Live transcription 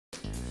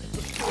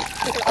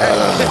I'm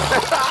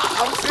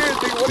serious,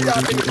 nigga. What do y'all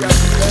think about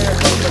this bad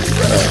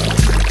motherfucker?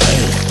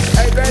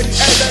 Hey, baby.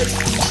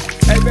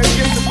 Hey, baby,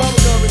 get some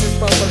bubblegum in this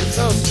motherfucker.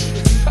 So.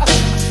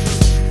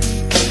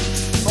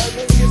 Oh,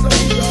 baby, get some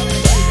bubblegum.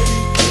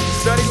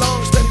 Study long,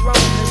 study wrong,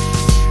 baby.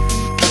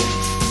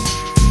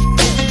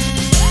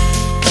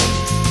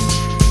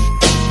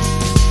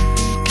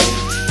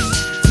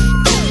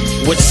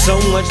 With so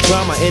much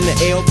drama in the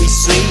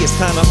LBC, it's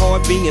kinda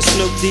hard being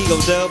Snoop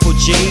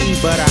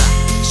D-O-double-G. But I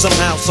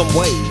somehow,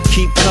 someway,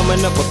 keep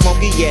coming up with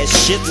funky ass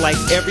shit like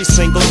every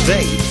single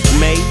day.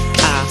 May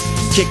I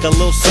kick a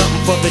little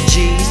something for the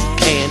G's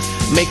and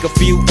make a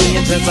few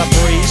ends as I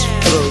breeze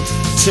through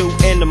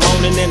 2 in the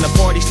morning and the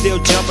party still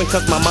jumping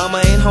cause my mama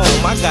ain't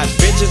home. I got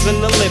bitches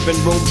in the living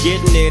room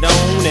getting it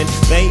on and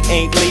they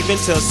ain't leaving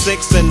till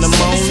 6 in the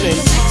morning.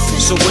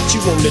 So what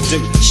you wanna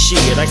do? Shit,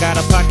 I got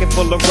a pocket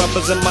full of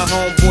rubbers and my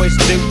homeboys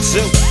do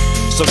too.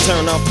 So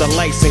turn off the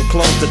lights and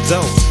close the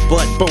doors.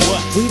 But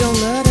what? We don't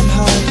love them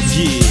hoes.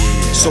 Yeah.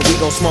 So we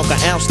gon' smoke an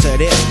ounce to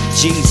this.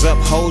 G's up,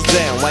 hoes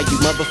down, while you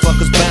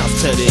motherfuckers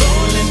bounce to this.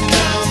 Rolling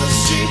down the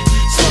street,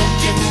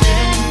 smoking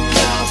in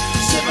love,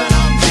 sipping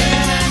on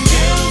gin and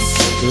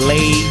juice.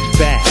 Laid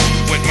back.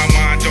 With my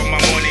mind on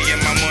my money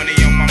and my money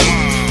on my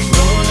mind.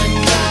 Rolling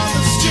down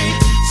the street,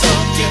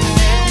 smoking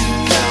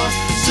in love,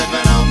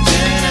 sipping on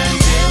gin and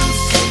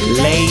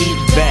juice. Laid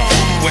back.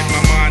 With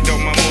my mind on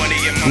my money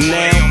and my money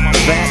Now on my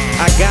back,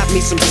 mind. I got me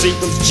some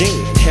Seagram's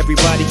gin.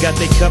 Everybody got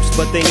their cups,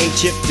 but they ain't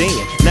chipped in.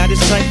 Now this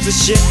type of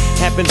shit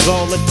happens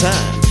all the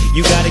time.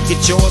 You gotta get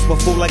yours,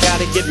 but fool, I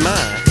gotta get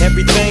mine.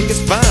 Everything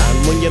is fine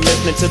when you're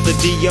listening to the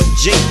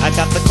D-O-G. I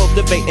got the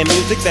cultivating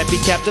music that be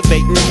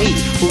captivating he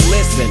who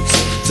listens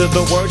to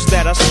the words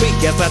that I speak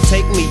as I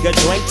take me a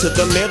drink to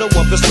the middle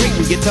of the street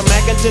and get to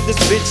mackin' to this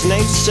bitch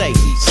named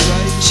Shady.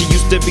 She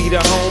used to be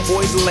the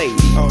homeboy's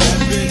lady.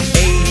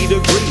 80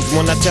 degrees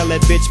when I tell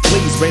that bitch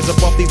please raise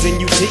up off these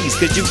NUTs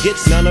cause you get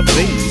none of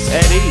these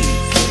at ease.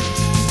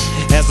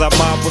 As I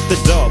mob with the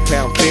dog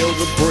pound, feel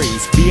the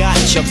breeze.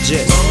 Biatch, I'm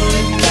just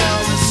Rolling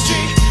down the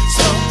street,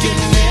 smoking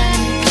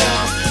in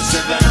love,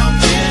 sipping on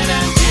gin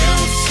and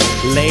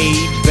juice.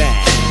 laid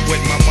back. With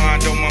my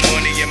mind on my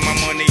money and my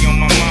money on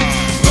my mind.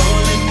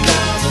 Rolling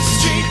down the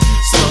street,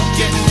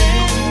 smoking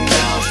in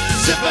love,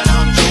 sipping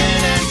on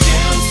gin and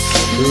juice.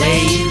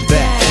 Laid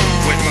back.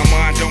 With my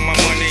mind on my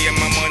money and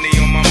my money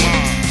on my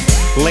mind.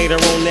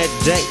 Later on that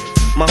day,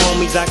 my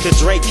homie Dr.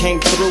 Dre came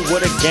through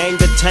with a gang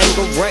to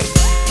Tango Ray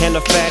and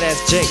a fat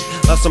ass J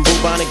of some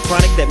bubonic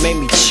chronic that made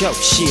me choke.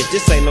 Shit,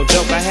 this ain't no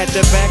joke. I had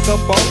to back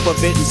up off of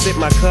it and sit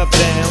my cup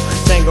down.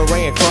 Tango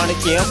Ray and chronic,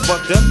 yeah, I'm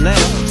fucked up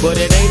now, but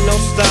it ain't no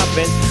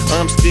stopping.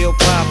 I'm still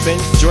popping.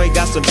 Dre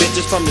got some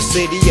bitches from the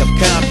city of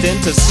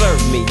Compton to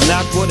serve me,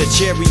 not with a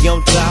cherry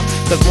on top.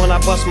 Cause when I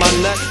bust my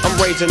nut, I'm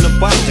raising the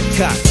bar to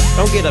cock.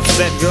 Don't get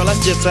upset, girl,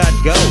 that's just how it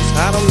goes.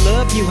 I don't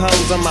love you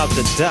hoes, I'm out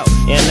the dough,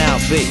 and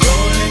I'll be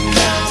Rolling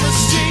down the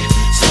street,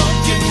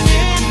 smoking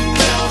in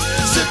love,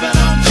 sipping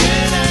on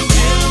gin and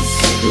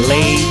juice.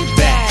 laid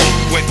back.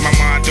 With my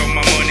mind on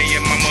my money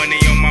and my money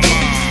on my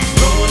mind.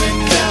 Rolling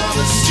down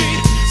the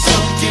street,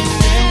 smoking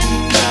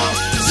in love,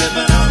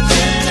 sipping on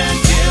gin and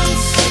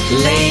juice.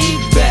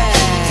 Laid back.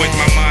 With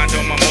my mind